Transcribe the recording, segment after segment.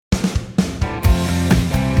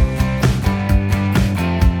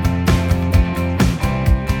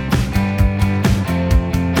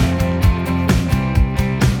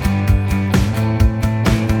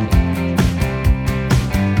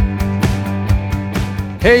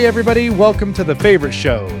Hey everybody, welcome to The Favorite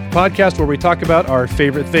Show, podcast where we talk about our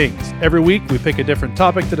favorite things. Every week we pick a different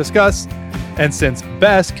topic to discuss, and since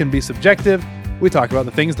best can be subjective, we talk about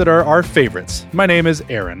the things that are our favorites. My name is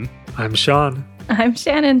Aaron. I'm Sean. I'm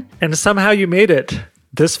Shannon. And somehow you made it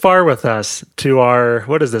this far with us to our,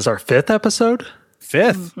 what is this, our fifth episode?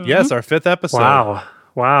 Fifth? Yes, our fifth episode.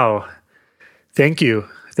 Wow. Thank you.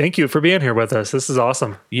 Thank you for being here with us. This is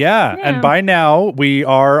awesome. Yeah. And by now we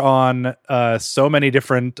are on so many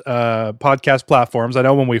different podcast platforms. I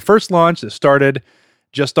know when we first launched, it started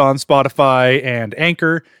just on Spotify and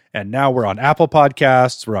Anchor, and now we're on Apple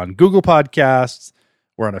Podcasts, we're on Google Podcasts,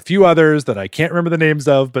 we're on a few others that I can't remember the names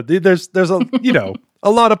of, but there's a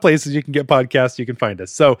a lot of places you can get podcasts, you can find us.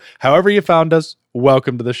 So however you found us,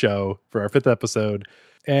 welcome to the show for our fifth episode.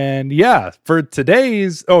 And yeah, for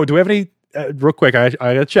today's, do we have any real quick, I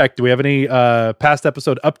gotta check. Do we have any past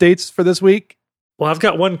episode updates for this week? Well, I've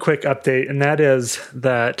got one quick update, and that is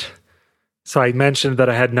that, so I mentioned that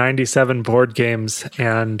I had 97 board games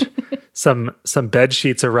and some bed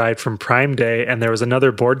sheets arrived from Prime Day, and there was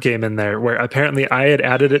another board game in there where apparently I had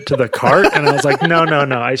added it to the cart, and I was like, no,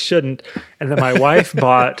 I shouldn't. And then my wife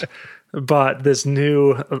bought this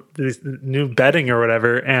new bedding or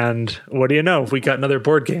whatever, and what do you know? We got another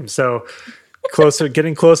board game. So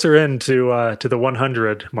getting closer into the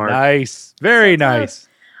 100 mark. Nice. Very nice.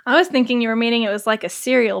 I was thinking you were meaning it was like a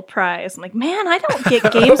cereal prize. I'm like, man, I don't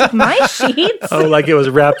get games with my sheets. Oh, like it was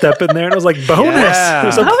wrapped up in there and it was like, bonus. Yeah.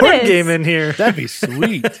 There's a board game in here. That'd be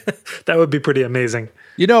sweet. That would be pretty amazing.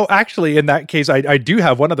 You know, actually, in that case, I do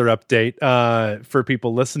have one other update for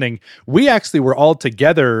people listening. We actually were all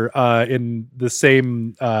together in the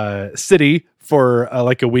same city for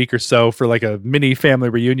like a week or so for like a mini family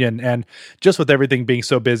reunion. And just with everything being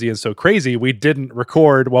so busy and so crazy, we didn't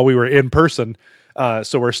record while we were in person.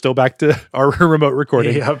 So we're still back to our remote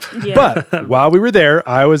recording. Yep. Yeah. But while we were there,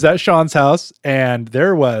 I was at Sean's house and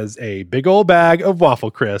there was a big old bag of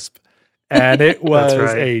Waffle Crisp. And it was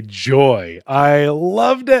a joy. I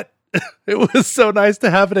loved it. It was so nice to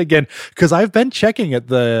have it again because I've been checking at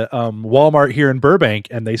the Walmart here in Burbank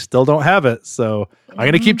and they still don't have it. So I'm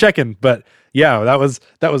going to keep checking. But yeah, that was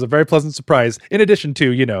a very pleasant surprise. In addition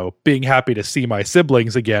to, being happy to see my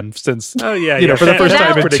siblings again since, for the first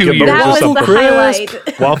time in 2 years that or was something. the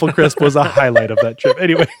highlight. Waffle Crisp was a highlight of that trip.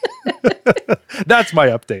 Anyway, that's my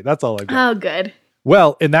update. That's all I got. Oh, good.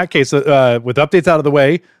 Well, in that case, with updates out of the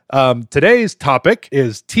way, today's topic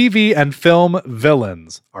is TV and film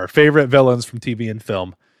villains, our favorite villains from TV and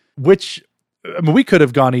film, which we could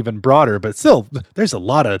have gone even broader, but still, there's a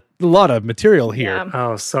lot of material here. Yeah.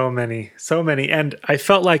 Oh, so many. And I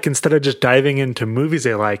felt like instead of just diving into movies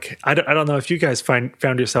I like, I don't know if you guys found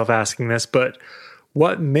yourself asking this, but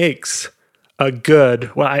what makes a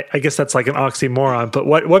good, well, I guess that's like an oxymoron, but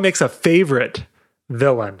what makes a favorite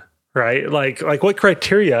villain? Right? Like what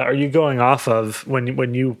criteria are you going off of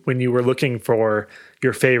when you were looking for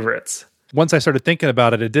your favorites? Once I started thinking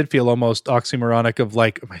about it, it did feel almost oxymoronic of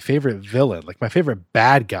like my favorite villain, like my favorite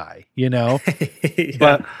bad guy, Yeah.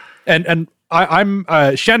 But and I'm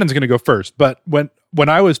Shannon's going to go first, but when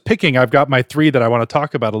I was picking, I've got my three that I want to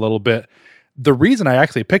talk about a little bit. The reason I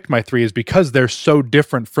actually picked my three is because they're so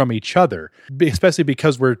different from each other, especially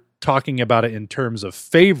because we're talking about it in terms of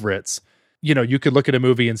favorites. You could look at a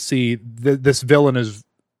movie and see this villain is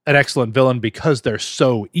an excellent villain because they're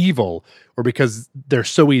so evil or because they're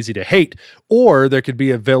so easy to hate. Or there could be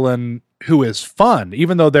a villain who is fun,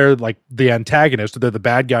 even though they're like the antagonist or they're the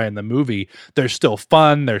bad guy in the movie. They're still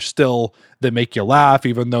fun. They make you laugh,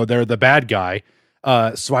 even though they're the bad guy.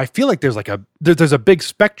 So I feel like there's a big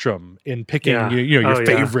spectrum in picking your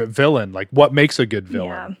favorite villain, like what makes a good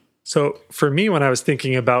villain. Yeah. So for me, when I was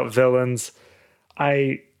thinking about villains,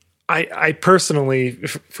 I personally,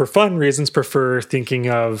 for fun reasons, prefer thinking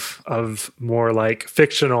of more like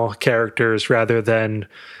fictional characters rather than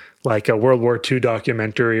like a World War II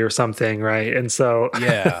documentary or something, right? And so,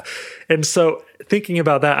 yeah. And so thinking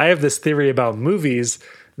about that, I have this theory about movies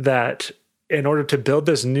that in order to build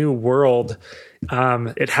this new world,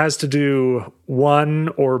 it has to do one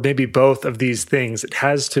or maybe both of these things. It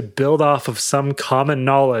has to build off of some common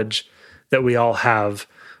knowledge that we all have,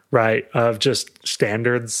 right? Of just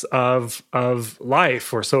standards of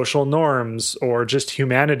life or social norms or just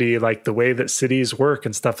humanity, like the way that cities work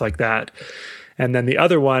and stuff like that. And then the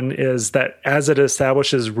other one is that as it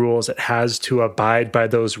establishes rules, it has to abide by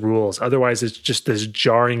those rules. Otherwise, it's just this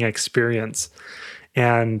jarring experience.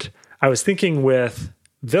 And I was thinking with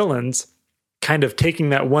villains, kind of taking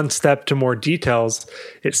that one step to more details,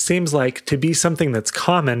 it seems like to be something that's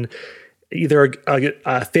common, either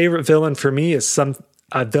a favorite villain for me is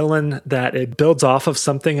a villain that it builds off of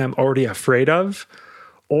something I'm already afraid of,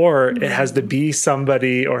 or it has to be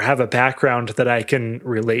somebody or have a background that I can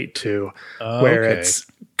relate to, where it's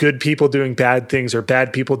good people doing bad things or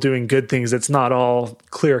bad people doing good things. It's not all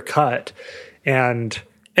clear cut. And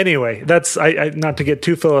anyway, that's I not to get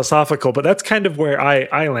too philosophical, but that's kind of where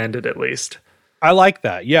I landed, at least. I like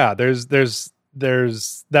that. Yeah, there's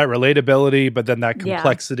that relatability, but then that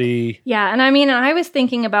complexity. Yeah, and I mean, I was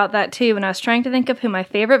thinking about that too when I was trying to think of who my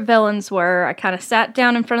favorite villains were. I kind of sat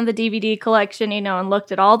down in front of the DVD collection, and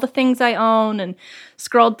looked at all the things I own and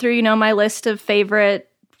scrolled through, my list of favorite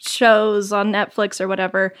shows on Netflix or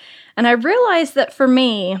whatever. And I realized that for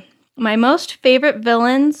me, my most favorite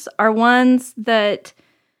villains are ones that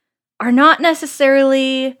are not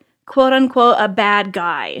necessarily quote unquote a bad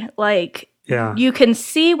guy. Like, you can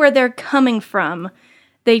see where they're coming from.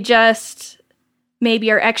 They just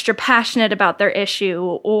maybe are extra passionate about their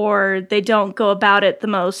issue, or they don't go about it the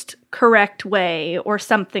most correct way, or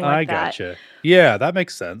something like that. I gotcha. Yeah, that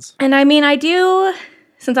makes sense. And I mean, I do,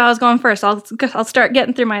 since I was going first, I'll start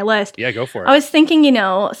getting through my list. Yeah, go for it. I was thinking,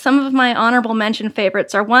 some of my honorable mention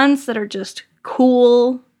favorites are ones that are just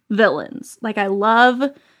cool villains. Like, I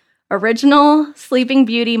love original Sleeping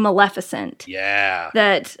Beauty Maleficent. Yeah.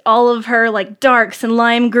 That all of her like darks and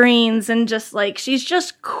lime greens and just like, she's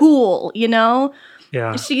just cool,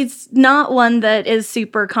 Yeah. She's not one that is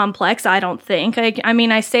super complex, I don't think. I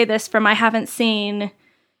mean, I say this from I haven't seen,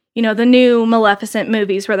 the new Maleficent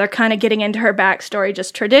movies where they're kind of getting into her backstory,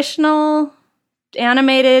 just traditional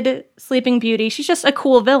animated Sleeping Beauty. She's just a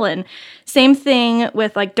cool villain. Same thing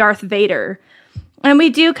with like Darth Vader. And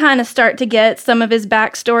we do kind of start to get some of his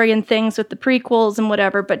backstory and things with the prequels and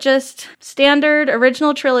whatever, but just standard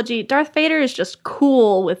original trilogy, Darth Vader is just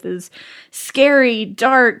cool with his scary,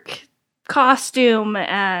 dark costume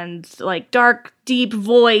and like dark, deep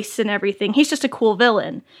voice and everything. He's just a cool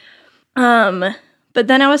villain. But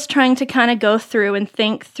then I was trying to kind of go through and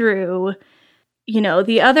think through,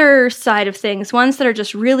 the other side of things, ones that are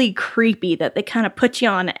just really creepy, that they kind of put you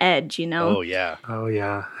on edge, Oh, yeah. Oh,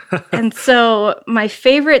 yeah. And so my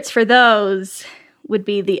favorites for those would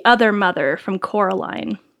be the other mother from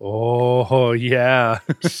Coraline. Oh, yeah.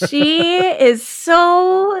 She is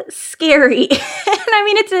so scary. And I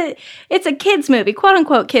mean, it's a kids movie, quote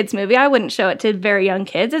unquote kids movie. I wouldn't show it to very young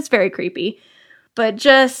kids. It's very creepy. But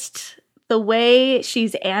just the way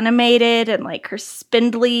she's animated and like her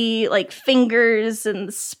spindly like fingers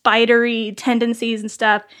and spidery tendencies and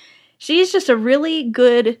stuff, she's just a really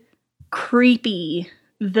good creepy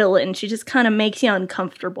villain. She just kind of makes you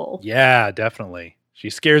uncomfortable. Yeah, definitely. She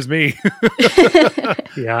scares me.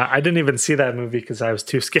 Yeah, I didn't even see that movie because I was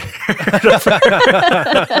too scared.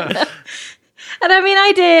 And I mean,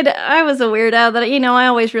 I was a weirdo that, I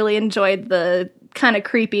always really enjoyed the kind of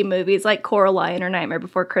creepy movies like Coraline or Nightmare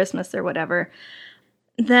Before Christmas or whatever.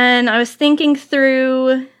 Then I was thinking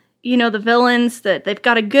through, the villains that they've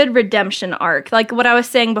got a good redemption arc. Like what I was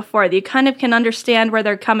saying before, that you kind of can understand where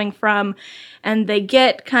they're coming from and they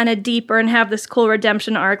get kind of deeper and have this cool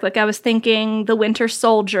redemption arc. Like I was thinking the Winter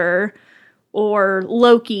Soldier or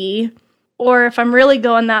Loki, or if I'm really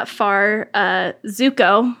going that far,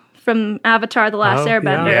 Zuko from Avatar: The Last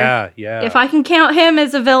Airbender. Yeah. If I can count him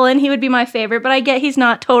as a villain, he would be my favorite, but I get he's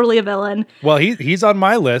not totally a villain. Well, he's on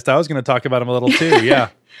my list. I was going to talk about him a little too, yeah.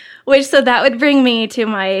 So that would bring me to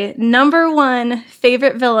my number one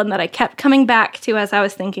favorite villain that I kept coming back to as I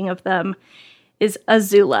was thinking of them is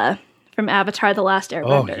Azula from Avatar: The Last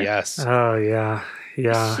Airbender. Oh, yes. Oh, yeah.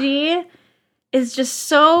 Yeah. She is just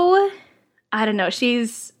so, I don't know,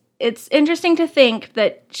 it's interesting to think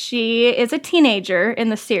that she is a teenager in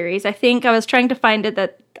the series. I think I was trying to find it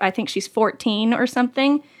that I think she's 14 or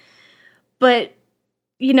something. But,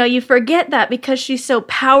 you forget that because she's so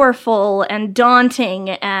powerful and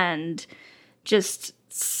daunting and just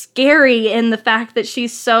scary in the fact that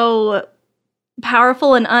she's so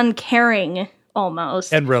powerful and uncaring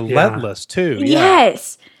almost. And relentless too. Yeah.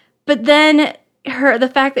 Yes. But then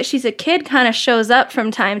the fact that she's a kid kind of shows up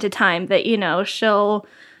from time to time, that, she'll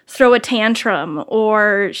throw a tantrum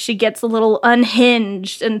or she gets a little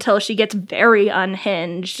unhinged until she gets very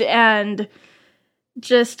unhinged, and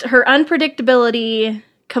just her unpredictability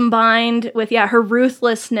combined with her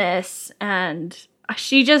ruthlessness, and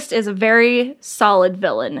she just is a very solid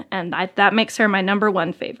villain, and that makes her my number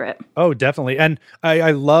one favorite. Oh, definitely. And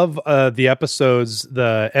I love the episodes,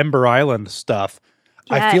 the Ember Island stuff.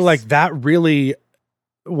 Yes. I feel like that really,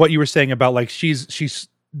 what you were saying about like she's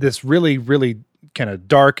this really, really kind of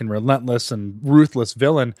dark and relentless and ruthless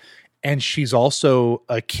villain, and she's also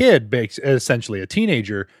a kid, essentially a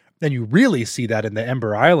teenager. And you really see that in the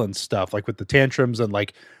Ember Island stuff, like with the tantrums, and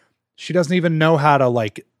like she doesn't even know how to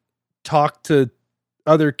like talk to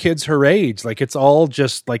other kids her age. Like it's all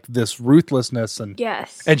just like this ruthlessness, and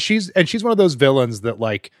Yes. and she's one of those villains that,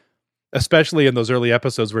 like, especially in those early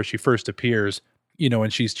episodes where she first appears,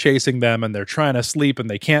 and she's chasing them and they're trying to sleep and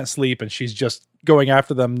they can't sleep, and she's just going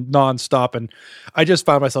after them nonstop. And I just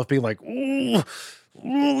found myself being like, ooh,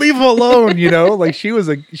 leave him alone, like she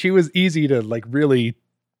was easy to like really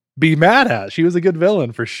be mad at. She was a good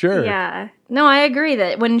villain for sure. Yeah. No, I agree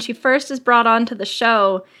that when she first is brought onto the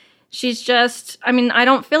show, she's just, I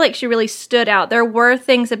don't feel like she really stood out. There were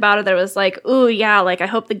things about her that was like, ooh, yeah, like I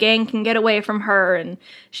hope the gang can get away from her, and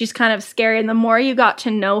she's kind of scary. And the more you got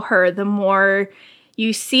to know her, the more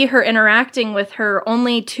you see her interacting with her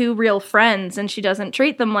only two real friends, and she doesn't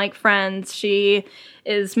treat them like friends. She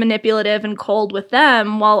is manipulative and cold with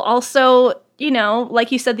them, while also,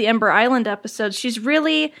 like you said, the Ember Island episode, she's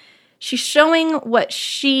showing what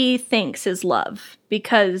she thinks is love,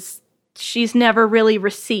 because she's never really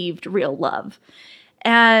received real love.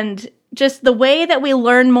 And just the way that we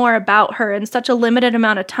learn more about her in such a limited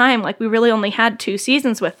amount of time, like we really only had 2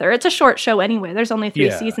 seasons with her. It's a short show anyway. There's only 3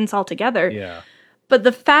 seasons altogether. Yeah. But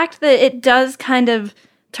the fact that it does kind of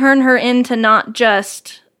turn her into not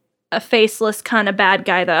just a faceless kind of bad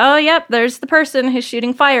guy that, oh, yep, there's the person who's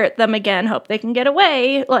shooting fire at them again. Hope they can get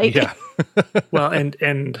away. Like, yeah. Well,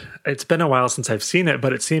 and it's been a while since I've seen it,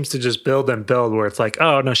 but it seems to just build and build where it's like,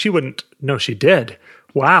 oh, no, she wouldn't. No, she did.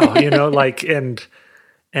 Wow. Like,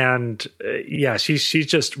 yeah, she's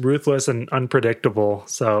just ruthless and unpredictable.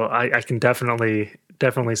 So I can definitely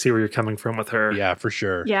see where you're coming from with her. Yeah, for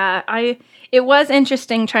sure. Yeah, it was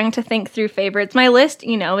interesting trying to think through favorites. My list,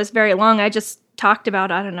 is very long. I just talked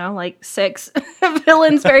about, I don't know, like 6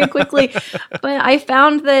 villains very quickly. But I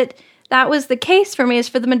found that was the case for me, is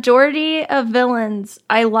for the majority of villains,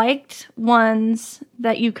 I liked ones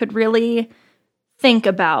that you could really think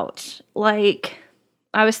about. Like,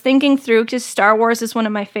 I was thinking through, because Star Wars is one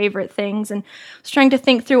of my favorite things, and I was trying to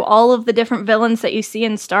think through all of the different villains that you see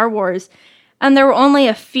in Star Wars. And there were only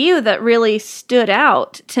a few that really stood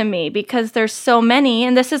out to me, because there's so many,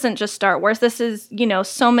 and this isn't just Star Wars, this is,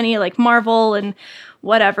 so many like Marvel and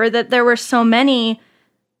whatever, that there were so many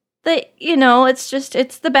that,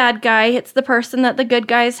 it's the bad guy, it's the person that the good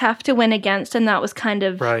guys have to win against, and that was kind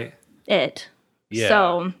of it. Yeah.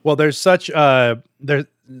 So, well, there's such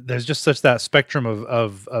there's just such that spectrum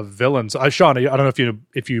of villains. Sean, I don't know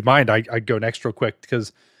if you mind, I'd go next real quick,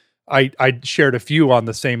 because I shared a few on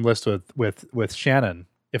the same list with Shannon,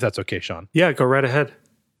 if that's okay, Sean. Yeah, go right ahead.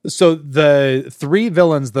 So the 3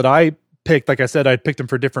 villains that I picked, like I said, I picked them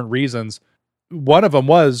for different reasons. One of them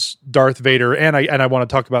was Darth Vader, and I want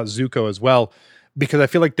to talk about Zuko as well, because I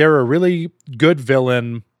feel like they're a really good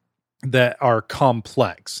villain that are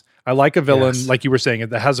complex. I like a villain, like you were saying,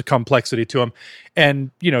 that has a complexity to him.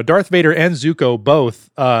 And, Darth Vader and Zuko both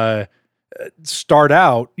start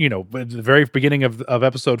out, at the very beginning of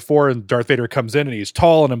episode 4, and Darth Vader comes in and he's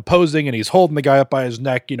tall and imposing and he's holding the guy up by his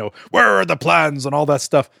neck, where are the plans and all that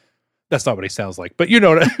stuff. That's not what he sounds like, but you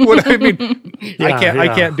know what I mean. I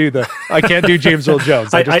can't do James Earl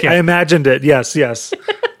Jones. I imagined it. Yes.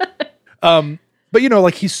 But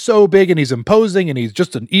like he's so big and he's imposing and he's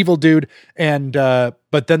just an evil dude. And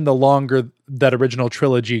but then the longer that original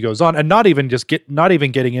trilogy goes on, and not even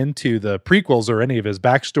getting into the prequels or any of his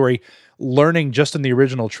backstory, learning just in the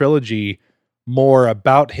original trilogy more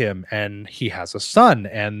about him, and he has a son,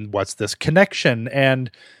 and what's this connection,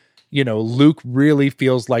 and Luke really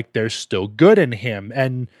feels like there's still good in him,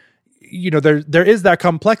 and there is that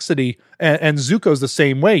complexity, and Zuko's the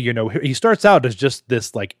same way. He starts out as just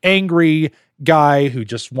this like angry guy who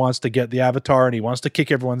just wants to get the Avatar and he wants to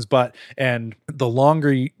kick everyone's butt. And the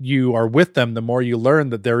longer you are with them, the more you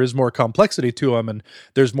learn that there is more complexity to them, and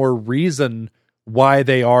there's more reason why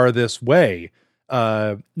they are this way.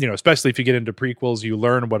 Especially if you get into prequels, you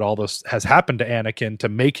learn what all this has happened to Anakin to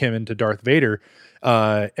make him into Darth Vader.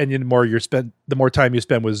 And the more time you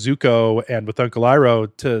spend with Zuko and with Uncle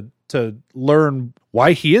Iroh to learn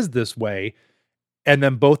why he is this way. And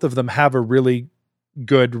then both of them have a really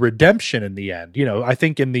good redemption in the end. I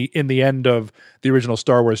think in the end of the original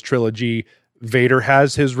Star Wars trilogy, Vader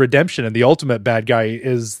has his redemption, and the ultimate bad guy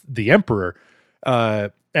is the Emperor.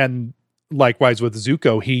 And likewise with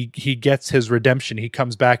Zuko, he gets his redemption. He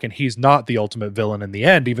comes back and he's not the ultimate villain in the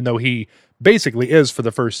end, even though he basically is for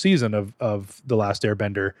the first season of The Last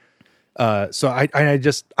Airbender. So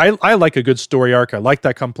I like a good story arc. I like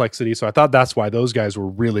that complexity. So I thought that's why those guys were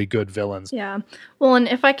really good villains. Yeah. Well, and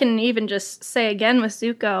if I can even just say again with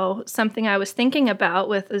Zuko, something I was thinking about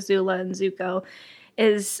with Azula and Zuko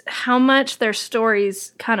is how much their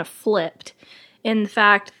stories kind of flipped. in the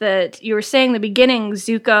fact that you were saying in the beginning,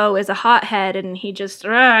 Zuko is a hothead and he just,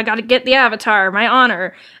 I gotta get the Avatar, my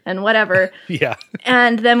honor, and whatever. Yeah.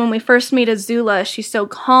 And then when we first meet Azula, she's so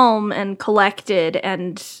calm and collected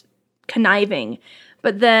and conniving.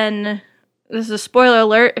 But then, this is a spoiler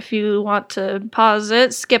alert, if you want to pause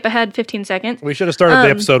it, skip ahead 15 seconds. We should have started the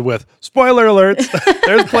episode with spoiler alerts.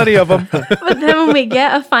 There's plenty of them. But then when we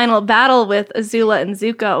get a final battle with Azula and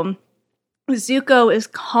Zuko, Zuko is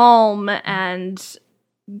calm and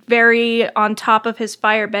very on top of his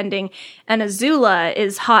firebending, and Azula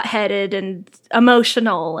is hot-headed and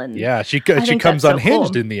emotional. And yeah, she comes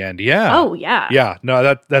unhinged in the end. Yeah. Oh yeah. Yeah.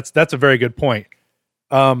 No, that's a very good point.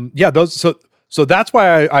 So that's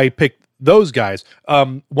why I picked those guys.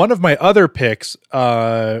 One of my other picks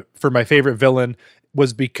for my favorite villain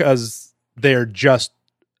was because they're just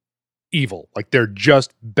evil. Like, they're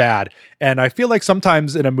just bad. And I feel like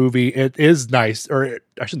sometimes in a movie it is nice, I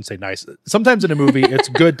shouldn't say nice. Sometimes in a movie it's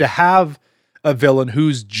good to have a villain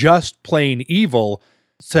who's just plain evil,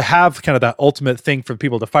 to have kind of that ultimate thing for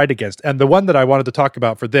people to fight against. And the one that I wanted to talk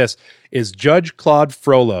about for this is Judge Claude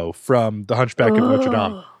Frollo from The Hunchback of Notre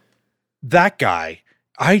Dame. That guy,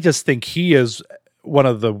 I just think he is one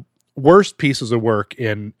of the worst pieces of work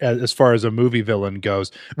in as far as a movie villain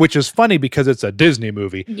goes, which is funny because it's a Disney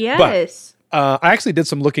movie. Yes. But I actually did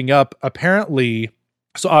some looking up. Apparently,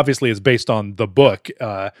 so obviously it's based on the book,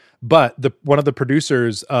 but one of the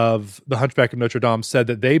producers of The Hunchback of Notre Dame said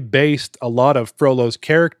that they based a lot of Frollo's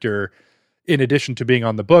character, in addition to being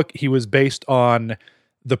on the book, he was based on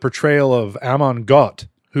the portrayal of Amon Gott,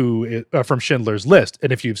 who is from Schindler's List.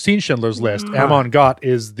 And if you've seen Schindler's List, Amon Gott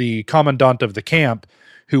is the commandant of the camp,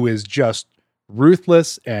 who is just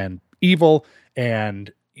ruthless and evil.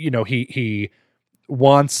 And, he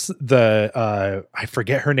wants the, I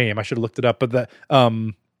forget her name. I should have looked it up, but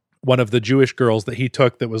one of the Jewish girls that he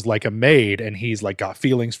took that was like a maid, and he's like got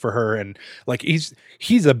feelings for her, and like,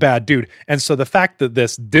 he's a bad dude. And so the fact that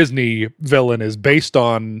this Disney villain is based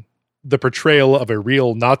on the portrayal of a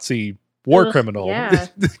real Nazi war criminal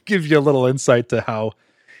gives you a little insight to how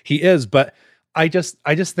he is. But I just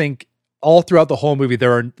think all throughout the whole movie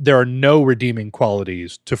there are no redeeming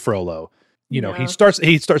qualities to Frollo. He starts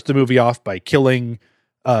the movie off by killing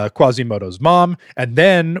Quasimodo's mom, and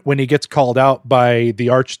then when he gets called out by the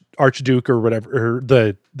Archduke or whatever, or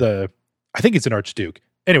the I think it's an Archduke.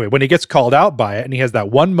 Anyway, when he gets called out by it and he has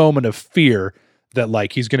that one moment of fear that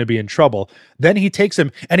like he's going to be in trouble, then he takes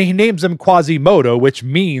him and he names him Quasimodo, which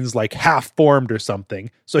means like half formed or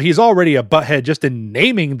something. So he's already a butthead just in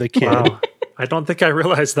naming the kid. Wow. I don't think I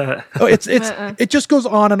realized that. Oh, it just goes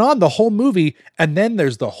on and on the whole movie. And then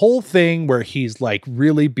there's the whole thing where he's like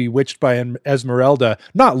really bewitched by Esmeralda,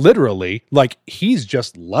 not literally, like he's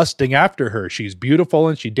just lusting after her. She's beautiful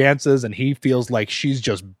and she dances, and he feels like she's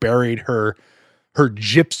just buried her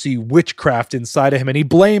gypsy witchcraft inside of him, and he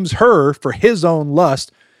blames her for his own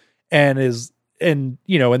lust, and in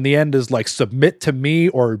the end is like, submit to me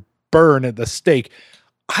or burn at the stake.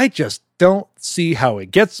 I just don't see how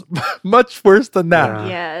it gets much worse than that.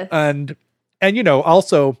 Yeah. And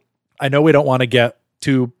also, I know we don't want to get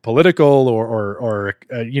too political or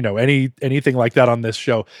anything like that on this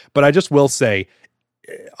show, but I just will say,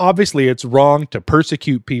 obviously it's wrong to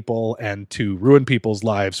persecute people and to ruin people's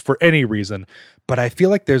lives for any reason, but I feel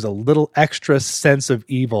like there's a little extra sense of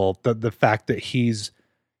evil, the fact that he's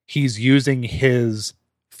using his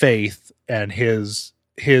faith and his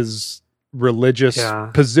religious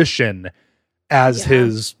position as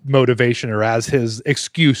his motivation or as his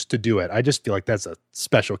excuse to do it. I just feel like that's a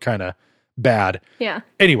special kind of bad. Yeah.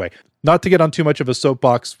 Anyway, not to get on too much of a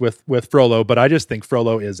soapbox with Frollo, but I just think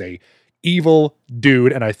Frollo is a evil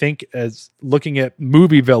dude, and I think as looking at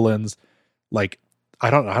movie villains, like I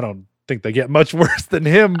don't think they get much worse than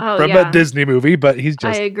him from a Disney movie, but he's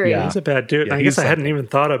just, I agree. He's a bad dude. Yeah, I guess I hadn't even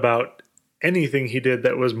thought about anything he did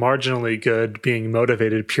that was marginally good being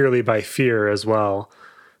motivated purely by fear as well.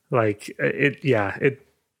 Like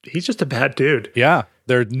he's just a bad dude. Yeah.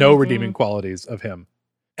 There are no redeeming qualities of him.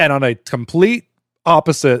 And on a complete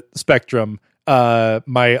opposite spectrum,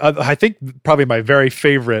 I think probably my very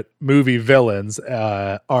favorite movie villains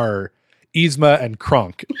are Yzma and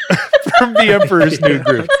Kronk from The Emperor's New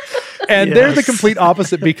Groove. And they're the complete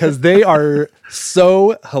opposite because they are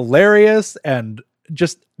so hilarious and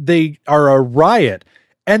just, they are a riot.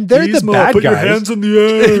 And they're the bad put guys. Your hands in the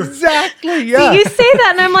air. Exactly, yeah. See, you say that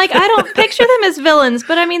and I'm like, I don't picture them as villains,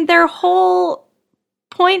 but I mean, their whole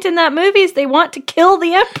point in that movie is they want to kill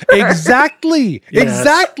the Emperor. Exactly. Yes.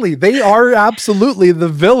 Exactly. They are absolutely the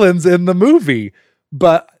villains in the movie.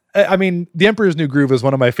 But I mean, The Emperor's New Groove is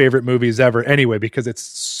one of my favorite movies ever anyway, because it's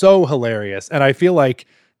so hilarious. And I feel like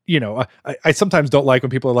I sometimes don't like when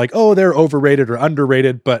people are like, oh, they're overrated or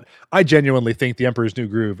underrated, but I genuinely think The Emperor's New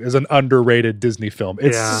Groove is an underrated Disney film.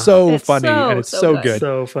 It's so funny and it's so good.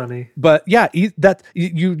 So funny. But yeah, you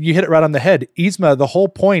hit it right on the head. Yzma, the whole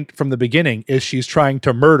point from the beginning is she's trying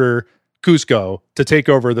to murder Kuzco to take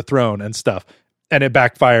over the throne and stuff. And it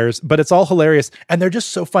backfires, but it's all hilarious. And they're just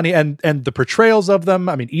so funny. And the portrayals of them,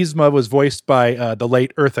 I mean, Yzma was voiced by the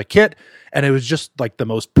late Eartha Kitt, and it was just like the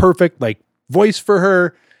most perfect like voice for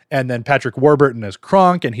her. And then Patrick Warburton as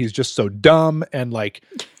Kronk, and he's just so dumb. And like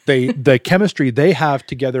the chemistry they have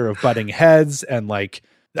together of butting heads, and like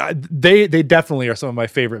they definitely are some of my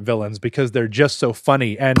favorite villains because they're just so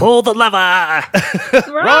funny. And pull the lever,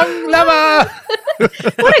 wrong lever.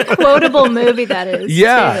 What a quotable movie that is.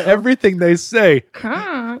 Yeah, too. Everything they say.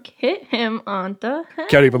 Kronk hit him on the head.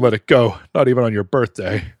 Can't even let it go. Not even on your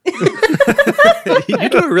birthday. You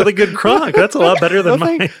do a really good Kronk. That's a lot better than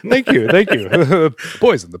mine. Thank you. The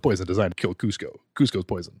poison designed to kill Kuzco. Kuzco's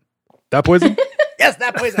poison. That poison? Yes,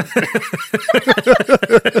 that poison.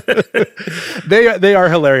 They are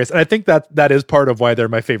hilarious. And I think that is part of why they're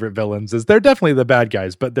my favorite villains, is they're definitely the bad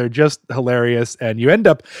guys, but they're just hilarious. And you end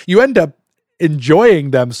up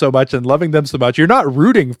enjoying them so much and loving them so much. You're not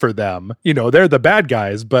rooting for them. They're the bad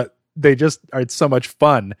guys, but they just are so much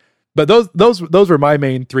fun. But those were my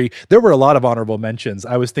main three. There were a lot of honorable mentions.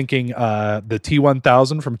 I was thinking the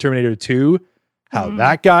T-1000 from Terminator 2, how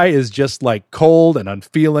that guy is just like cold and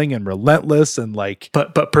unfeeling and relentless and like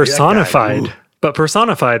but personified. But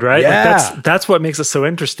personified, right? Yeah. Like that's what makes it so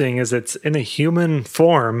interesting, is it's in a human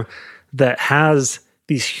form that has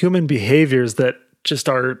these human behaviors that just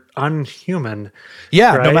are unhuman.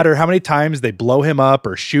 Yeah, right? No matter how many times they blow him up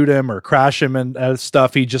or shoot him or crash him and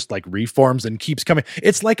stuff, he just like reforms and keeps coming.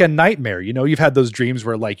 It's like a nightmare. You've had those dreams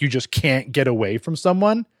where like you just can't get away from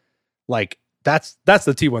someone. Like that's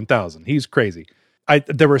the T-1000. He's crazy.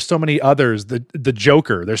 There were so many others. The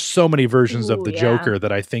Joker. There's so many versions of the Joker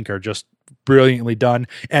that I think are just brilliantly done.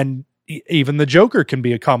 And even the Joker can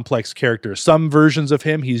be a complex character. Some versions of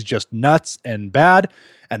him, he's just nuts and bad.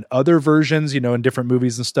 And other versions, in different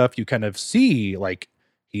movies and stuff, you kind of see like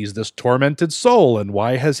he's this tormented soul, and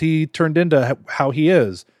why has he turned into how he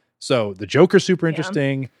is? So the Joker's super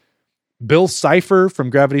interesting. Bill Cipher from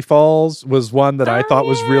Gravity Falls was one that I thought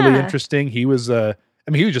was really interesting. He was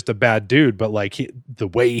he was just a bad dude, but like the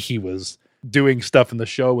way he was doing stuff in the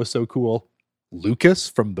show was so cool. Lucas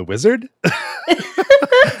from The Wizard.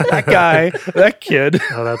 That guy, that kid.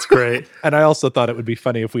 Oh, that's great. And I also thought it would be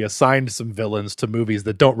funny if we assigned some villains to movies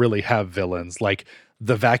that don't really have villains, like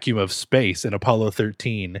the Vacuum of Space in Apollo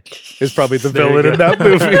 13 is probably the villain in that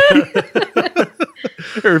movie.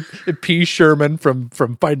 Or P. Sherman from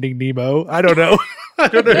Finding Nemo. I don't know. I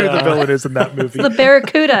don't know who the villain is in that movie. The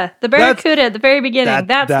Barracuda. The Barracuda at the very beginning.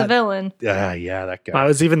 That's the villain. Yeah, that guy. I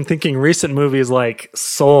was even thinking recent movies like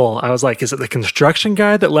Soul. I was like, is it the construction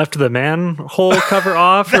guy that left the manhole cover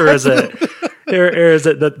off? Or is it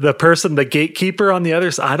the person, the gatekeeper on the other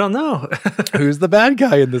side? I don't know. Who's the bad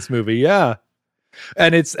guy in this movie? Yeah.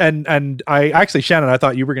 And it's and I actually, Shannon, I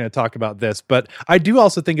thought you were going to talk about this, but I do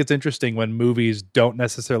also think it's interesting when movies don't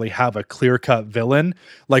necessarily have a clear-cut villain.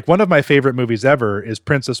 Like one of my favorite movies ever is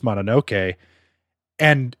Princess Mononoke,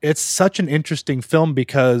 and it's such an interesting film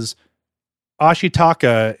because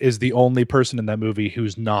Ashitaka is the only person in that movie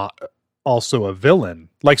who's not also a villain.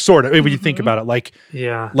 Like sort of, when you think about it, like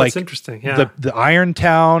that's interesting. Yeah, the Iron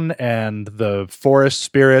Town and the forest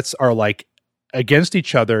spirits are like against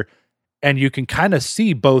each other. And you can kind of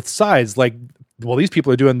see both sides. Like, well, these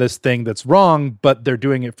people are doing this thing that's wrong, but they're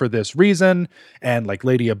doing it for this reason. And like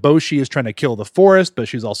Lady Eboshi is trying to kill the forest, but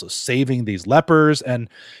she's also saving these lepers. And,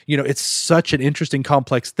 it's such an interesting,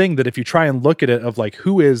 complex thing that if you try and look at it of like,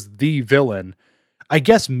 who is the villain? I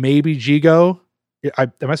guess maybe Jigo.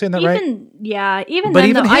 Am I saying that right? Yeah, even but then,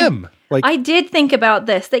 even though, him. I did think about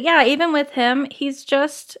this, that even with him, he's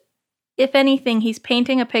just, if anything, he's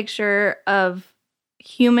painting a picture of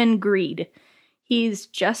human greed. He's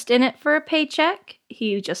just in it for a paycheck.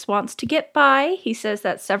 He just wants to get by. He says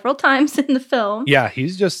that several times in the film. Yeah,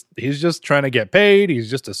 he's just trying to get paid. He's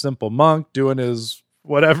just a simple monk doing his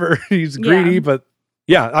whatever. He's greedy, but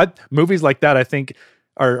movies like that I think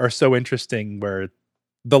are so interesting where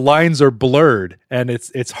the lines are blurred and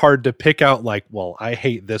it's hard to pick out like, well, I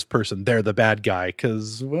hate this person, they're the bad guy,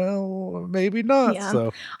 because, well, maybe not. Yeah.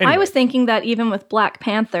 So anyway. I was thinking that even with Black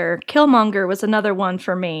Panther, Killmonger was another one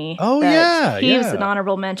for me. Oh, he was an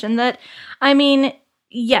honorable mention. That, I mean,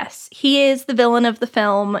 yes, he is the villain of the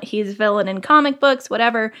film. He's a villain in comic books,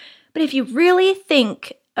 whatever. But if you really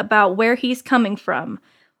think about where he's coming from,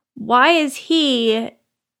 why is he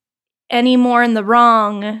any more in the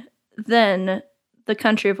wrong than the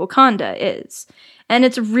country of Wakanda is. And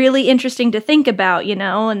it's really interesting to think about,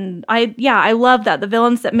 and I love that. The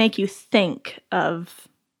villains that make you think of,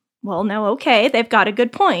 well, no, okay, they've got a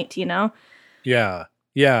good point, Yeah.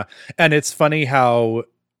 Yeah. And it's funny how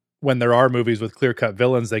when there are movies with clear-cut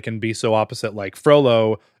villains, they can be so opposite, like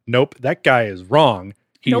Frollo, nope, that guy is wrong.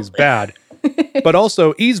 He's bad. But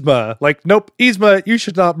also Yzma, like, nope, Yzma, you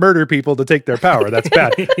should not murder people to take their power. That's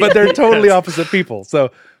bad. But they're totally opposite people.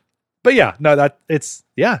 So, but yeah, no, it's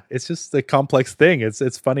just a complex thing.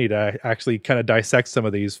 It's funny to actually kind of dissect some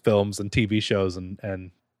of these films and TV shows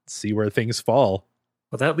and see where things fall.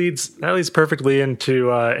 Well, that leads perfectly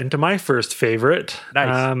into my first favorite,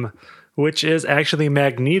 Nice. Which is actually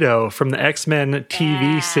Magneto from the X-Men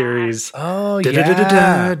TV series. Oh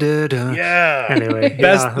yeah, Yeah. Anyway,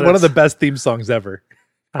 one of the best theme songs ever.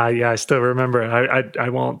 I still remember it. I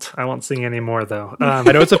won't sing anymore though. I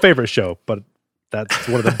know it's a favorite show, but that's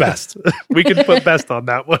one of the best. We can put best on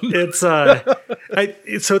that one. It's so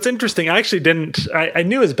it's interesting. I actually I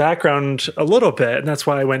knew his background a little bit, and that's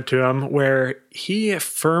why I went to him, where he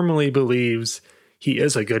firmly believes he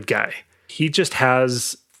is a good guy. He just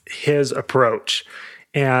has his approach.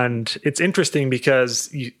 And it's interesting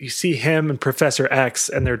because you see him and Professor X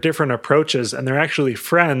and their different approaches, and they're actually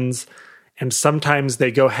friends. And sometimes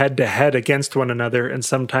they go head to head against one another, and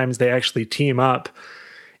sometimes they actually team up.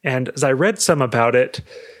 And as I read some about it,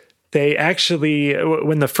 they actually,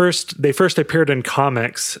 when they first appeared in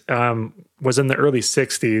comics, was in the early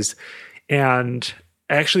 60s. And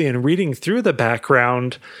actually in reading through the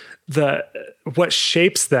background, what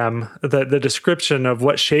shapes them, the description of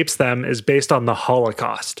what shapes them is based on the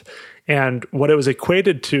Holocaust. And what it was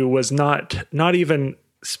equated to was not even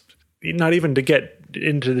to get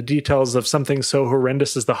into the details of something so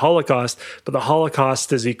horrendous as the Holocaust, but the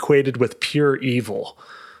Holocaust is equated with pure evil.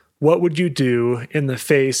 What would you do in the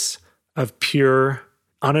face of pure,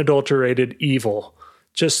 unadulterated evil?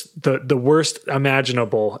 Just the worst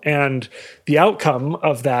imaginable. And the outcome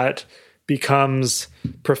of that becomes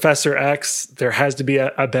Professor X. There has to be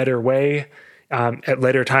a better way. At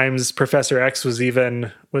later times, Professor X was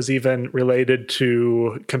even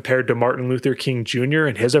compared to Martin Luther King Jr.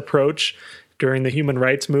 and his approach during the human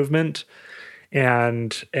rights movement,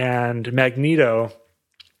 and Magneto,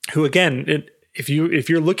 who again, if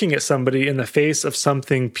you're looking at somebody in the face of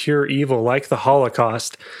something pure evil like the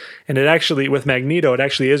Holocaust, and it actually with Magneto, it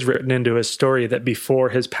actually is written into his story that before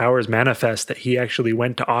his powers manifest, that he actually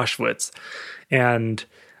went to Auschwitz, and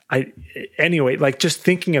just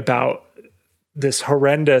thinking about this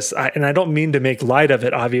horrendous, and I don't mean to make light of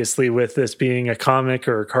it, obviously, with this being a comic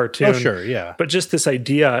or a cartoon. Oh, sure, yeah. But just this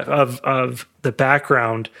idea of the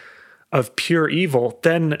background of pure evil,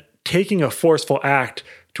 then taking a forceful act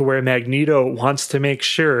to where Magneto wants to make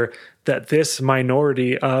sure that this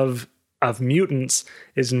minority of mutants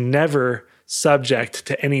is never subject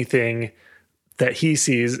to anything that he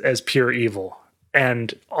sees as pure evil.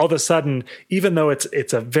 And all of a sudden, even though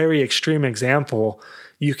it's a very extreme example,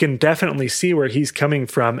 you can definitely see where he's coming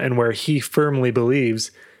from and where he firmly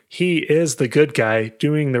believes he is the good guy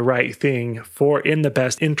doing the right thing in the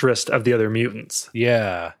best interest of the other mutants.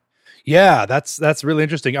 Yeah. Yeah, that's really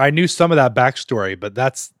interesting. I knew some of that backstory, but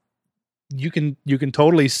you can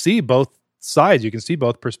totally see both sides. You can see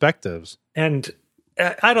both perspectives. And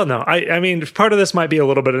I don't know. I mean, part of this might be a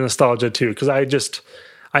little bit of nostalgia too, because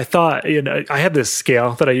I thought, I had this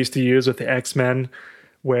scale that I used to use with the X-Men,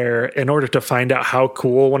 where in order to find out how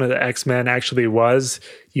cool one of the X-Men actually was,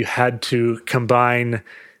 you had to combine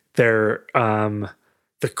their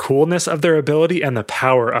the coolness of their ability and the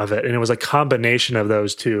power of it. And it was a combination of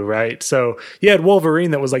those two, right? So you had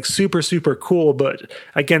Wolverine that was like super, super cool, but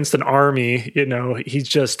against an army, he's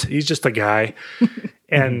just a guy.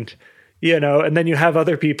 And, and then you have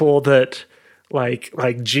other people that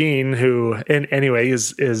like Jean, who anyway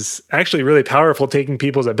is actually really powerful, taking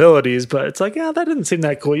people's abilities, but it's like, yeah, that didn't seem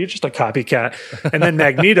that cool. You're just a copycat. And then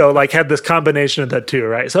Magneto had this combination of the two,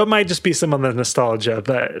 right? So it might just be some of the nostalgia,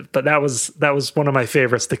 but that was one of my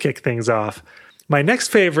favorites to kick things off. My next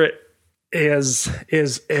favorite is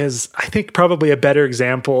I think probably a better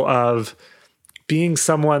example of being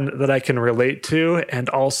someone that I can relate to and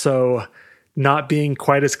also not being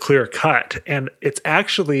quite as clear cut. And it's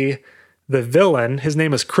actually the villain. His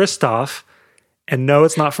name is Kristoff, and no,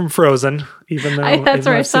 it's not from Frozen. Even though that's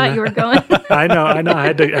where I thought you were going. I know. I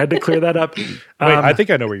had to clear that up. Wait, I think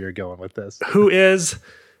I know where you're going with this. Who is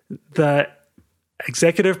the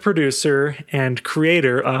executive producer and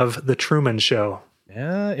creator of The Truman Show?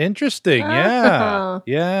 Yeah, interesting. Yeah,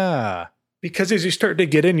 yeah. Because as you start to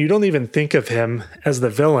get in, you don't even think of him as the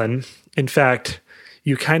villain. In fact,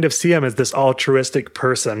 you kind of see him as this altruistic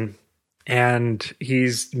person and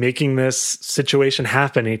he's making this situation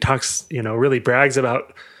happen. He talks, really brags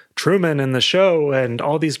about Truman and the show and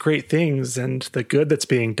all these great things and the good that's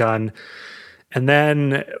being done. And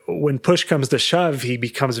then when push comes to shove, he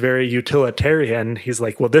becomes very utilitarian. He's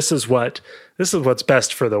like, well, this is what's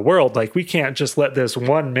best for the world. Like, we can't just let this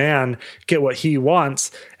one man get what he wants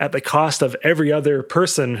at the cost of every other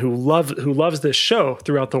person who loves this show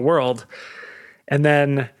throughout the world. And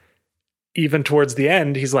then even towards the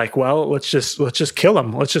end, he's like, well, let's just kill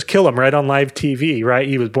him. Let's just kill him right on live TV, right?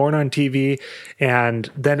 He was born on TV. And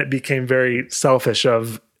then it became very selfish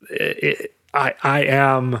of, I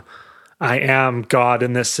am God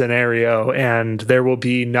in this scenario, and there will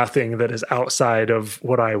be nothing that is outside of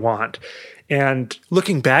what I want. And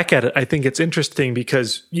looking back at it, I think it's interesting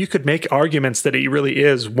because you could make arguments that he really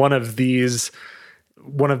is one of these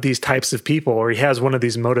types of people, or he has one of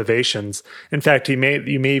these motivations. In fact, you may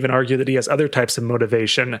even argue that he has other types of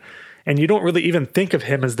motivation. And you don't really even think of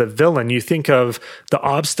him as the villain. You think of the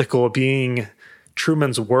obstacle being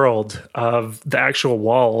Truman's world, of the actual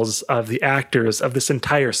walls, of the actors, of this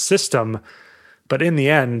entire system. But in the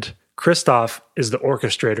end, Christof is the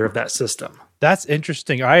orchestrator of that system. That's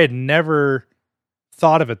interesting. I had never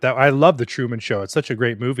thought of it that way. I love The Truman Show. It's such a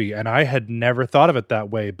great movie, and I had never thought of it that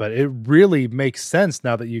way, but it really makes sense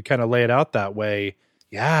now that you kind of lay it out that way.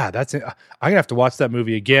 Yeah, that's it. I'm going to have to watch that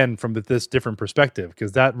movie again from this different perspective,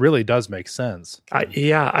 because that really does make sense.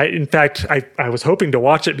 In fact, I was hoping to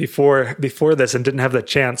watch it before this and didn't have the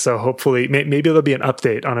chance. So hopefully maybe there'll be an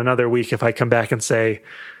update on another week if I come back and say,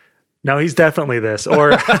 no, he's definitely this,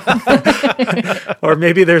 or or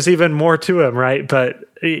maybe there's even more to him, right? But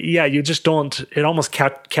yeah, you just don't, it almost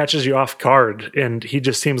catches you off guard, and he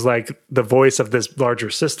just seems like the voice of this larger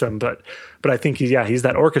system. But I think he's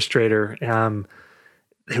that orchestrator,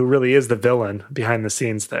 who really is the villain behind the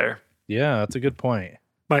scenes there. Yeah, that's a good point.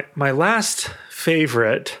 My last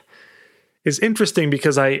favorite is interesting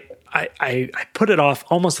because I put it off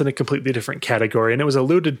almost in a completely different category, and it was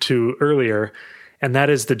alluded to earlier, and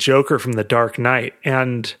that is the Joker from The Dark Knight.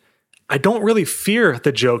 And I don't really fear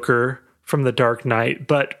the Joker from The Dark Knight,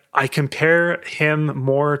 but I compare him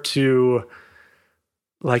more to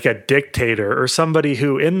like a dictator or somebody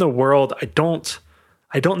who in the world, I don't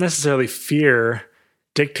necessarily fear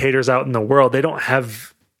dictators out in the world. They don't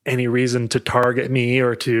have any reason to target me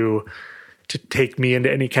or to take me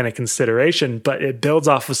into any kind of consideration, but it builds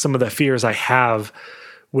off of some of the fears I have,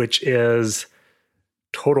 which is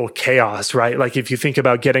total chaos, right? Like if you think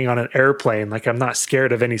about getting on an airplane, like I'm not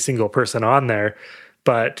scared of any single person on there,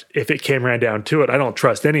 but if it came right down to it, I don't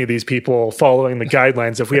trust any of these people following the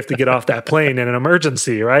guidelines if we have to get off that plane in an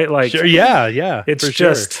emergency, right? Like, sure, yeah. It's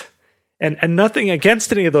just... Sure. And nothing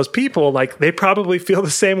against any of those people. Like, they probably feel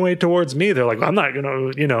the same way towards me. They're like, well, I'm not going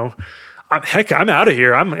to, I'm out of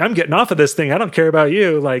here. I'm getting off of this thing. I don't care about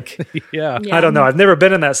you. Like, yeah. I don't know. I've never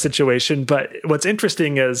been in that situation. But what's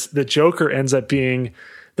interesting is the Joker ends up being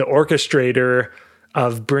the orchestrator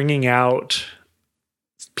of bringing out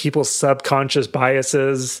people's subconscious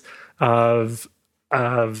biases, of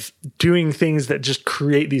doing things that just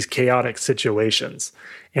create these chaotic situations.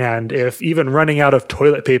 And if even running out of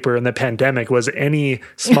toilet paper in the pandemic was any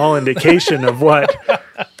small indication of what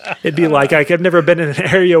it'd be like, I've never been in an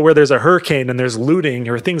area where there's a hurricane and there's looting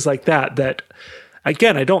or things like that,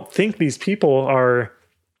 again, I don't think these people are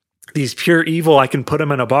these pure evil, I can put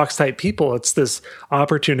them in a box type people. It's this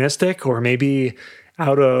opportunistic or maybe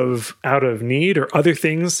out of need or other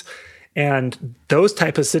things. And those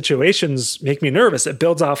type of situations make me nervous. It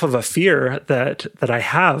builds off of a fear that I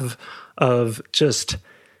have of just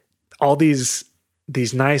all these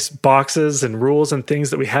nice boxes and rules and things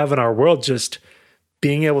that we have in our world just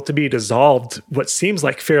being able to be dissolved what seems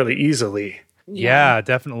like fairly easily. Yeah,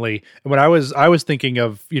 definitely. And when I was thinking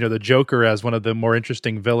of, the Joker as one of the more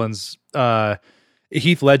interesting villains,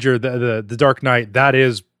 Heath Ledger, the Dark Knight, that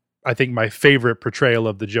is, I think, my favorite portrayal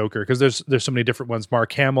of the Joker, because there's so many different ones.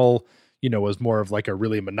 Mark Hamill, was more of like a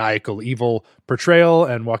really maniacal evil portrayal,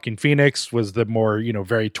 and Joaquin Phoenix was the more,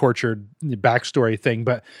 very tortured backstory thing.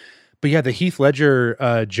 But yeah, the Heath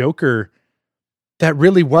Ledger Joker, that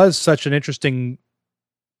really was such an interesting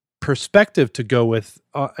perspective to go with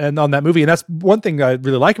and on that movie. And that's one thing I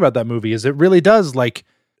really like about that movie, is it really does, like,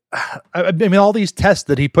 I mean, all these tests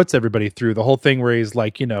that he puts everybody through, the whole thing where he's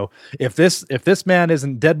like, if this man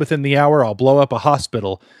isn't dead within the hour, I'll blow up a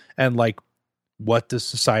hospital. And like, what does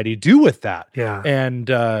society do with that? Yeah. And,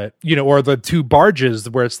 or the two barges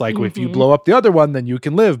where it's like, if you blow up the other one, then you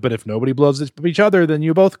can live. But if nobody blows up each other, then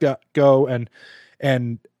you both go.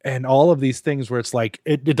 And all of these things where it's like,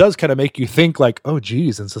 it does kind of make you think like, oh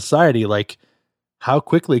geez, in society, like, how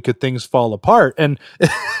quickly could things fall apart? And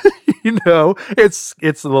it's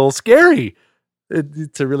a little scary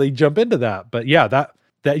to really jump into that. But yeah,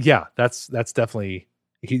 that's definitely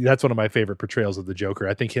that's one of my favorite portrayals of the Joker.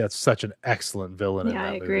 I think that's such an excellent villain. Yeah,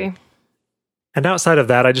 I agree. Movie. And outside of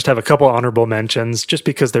that, I just have a couple honorable mentions just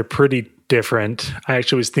because they're pretty different. I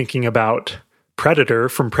actually was thinking about Predator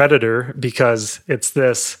from Predator because it's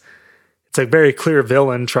a very clear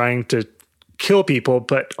villain trying to kill people,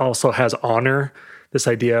 but also has honor. This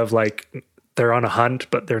idea of like they're on a hunt,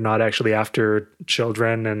 but they're not actually after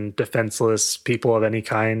children and defenseless people of any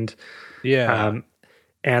kind. Yeah.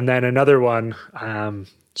 And then another one,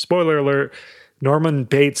 spoiler alert, Norman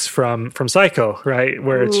Bates from Psycho, right?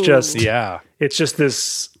 Where it's just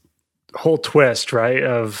this whole twist, right?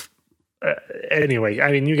 Of anyway,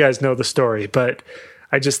 I mean, you guys know the story, but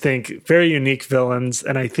I just think very unique villains.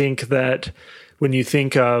 And I think that when you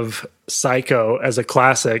think of Psycho as a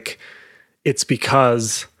classic, it's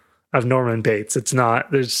because of Norman Bates. It's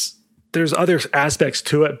not, there's other aspects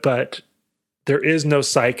to it, but there is no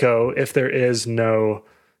Psycho if there is no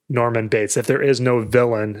Norman Bates, if there is no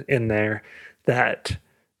villain in there that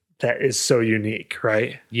is so unique,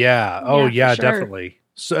 right? Yeah. Oh yeah, for sure. definitely.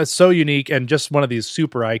 So it's so unique and just one of these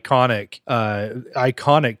super iconic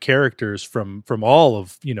characters from all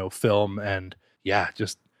of, film. And yeah,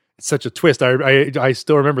 just it's such a twist. I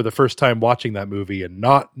still remember the first time watching that movie and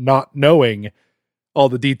not knowing all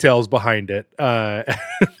the details behind it,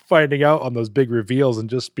 finding out on those big reveals and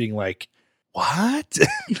just being like, what?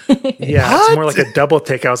 Yeah, what? It's more like a double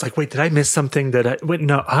take. I was like, wait, did I miss something?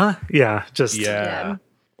 No, huh? Yeah, just. Yeah.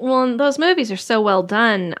 Well, those movies are so well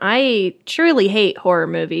done. I truly hate horror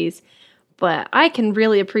movies, but I can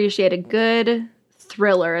really appreciate a good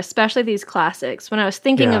thriller, especially these classics. When I was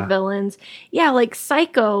thinking of villains, like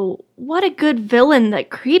Psycho, what a good villain that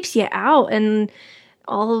creeps you out and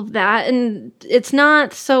all of that. And it's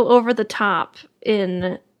not so over the top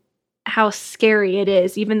in how scary it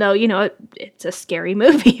is, even though, it's a scary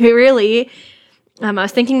movie, really. I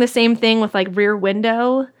was thinking the same thing with like Rear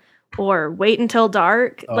Window or Wait Until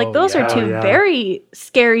Dark. Those are two very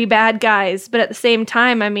scary bad guys, but at the same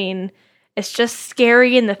time, I mean, it's just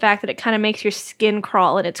scary in the fact that it kind of makes your skin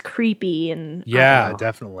crawl and it's creepy. And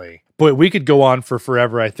definitely. Boy, we could go on for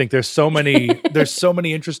forever. I think there's so many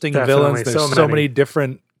interesting villains. There's so many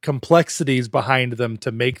different complexities behind them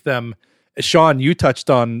to make them. Sean, you touched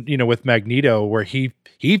on, with Magneto, where he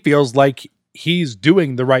feels like he's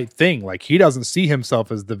doing the right thing. Like he doesn't see himself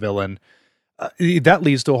as the villain. That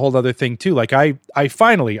leads to a whole other thing too. Like I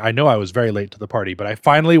finally, I know I was very late to the party, but I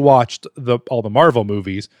finally watched all the Marvel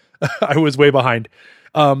movies. I was way behind.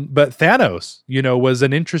 But Thanos, was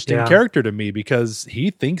an interesting character to me because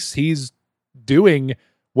he thinks he's doing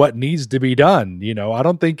what needs to be done. I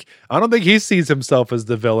don't think he sees himself as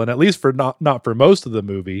the villain, at least for not for most of the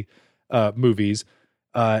movies.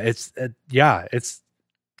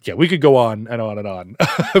 We could go on and on and on.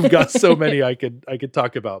 I've got so many I could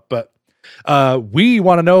talk about, but we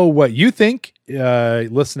want to know what you think,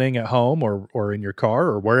 listening at home or in your car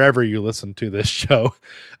or wherever you listen to this show.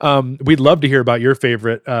 We'd love to hear about your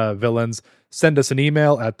favorite villains. Send us an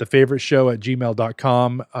email at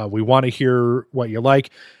thefavoriteshow@gmail.com. We want to hear what you like.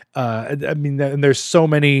 And there's so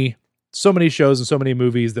many shows and so many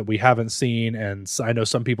movies that we haven't seen. And I know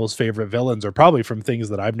some people's favorite villains are probably from things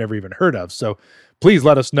that I've never even heard of. So please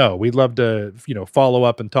let us know. We'd love to, follow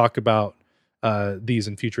up and talk about these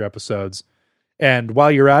in future episodes. And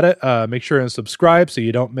while you're at it, make sure and subscribe so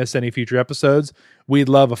you don't miss any future episodes. We'd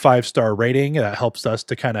love a 5-star rating. That helps us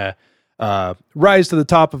to kind of rise to the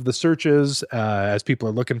top of the searches as people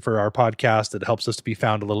are looking for our podcast. It helps us to be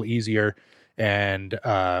found a little easier. And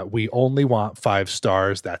we only want 5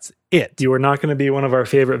 stars. That's it. You are not going to be one of our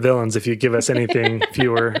favorite villains if you give us anything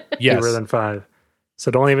fewer than 5.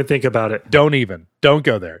 So don't even think about it. Don't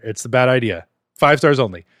go there. It's a bad idea. 5 stars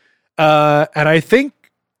only. And I think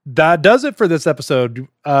that does it for this episode.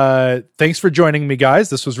 Thanks for joining me, guys.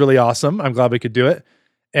 This was really awesome. I'm glad we could do it.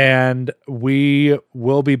 And we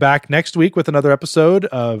will be back next week with another episode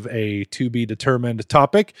of a to be determined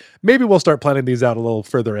topic. Maybe we'll start planning these out a little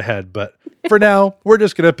further ahead, but for now, we're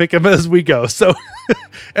just going to pick them as we go. So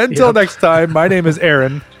until next time, my name is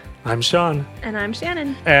Aaron. I'm Sean. And I'm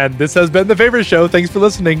Shannon. And this has been The Favorite Show. Thanks for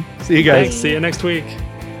listening. See you guys. Thanks. See you next week.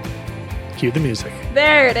 Cue the music.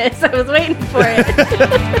 There it is. I was waiting for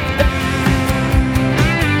it.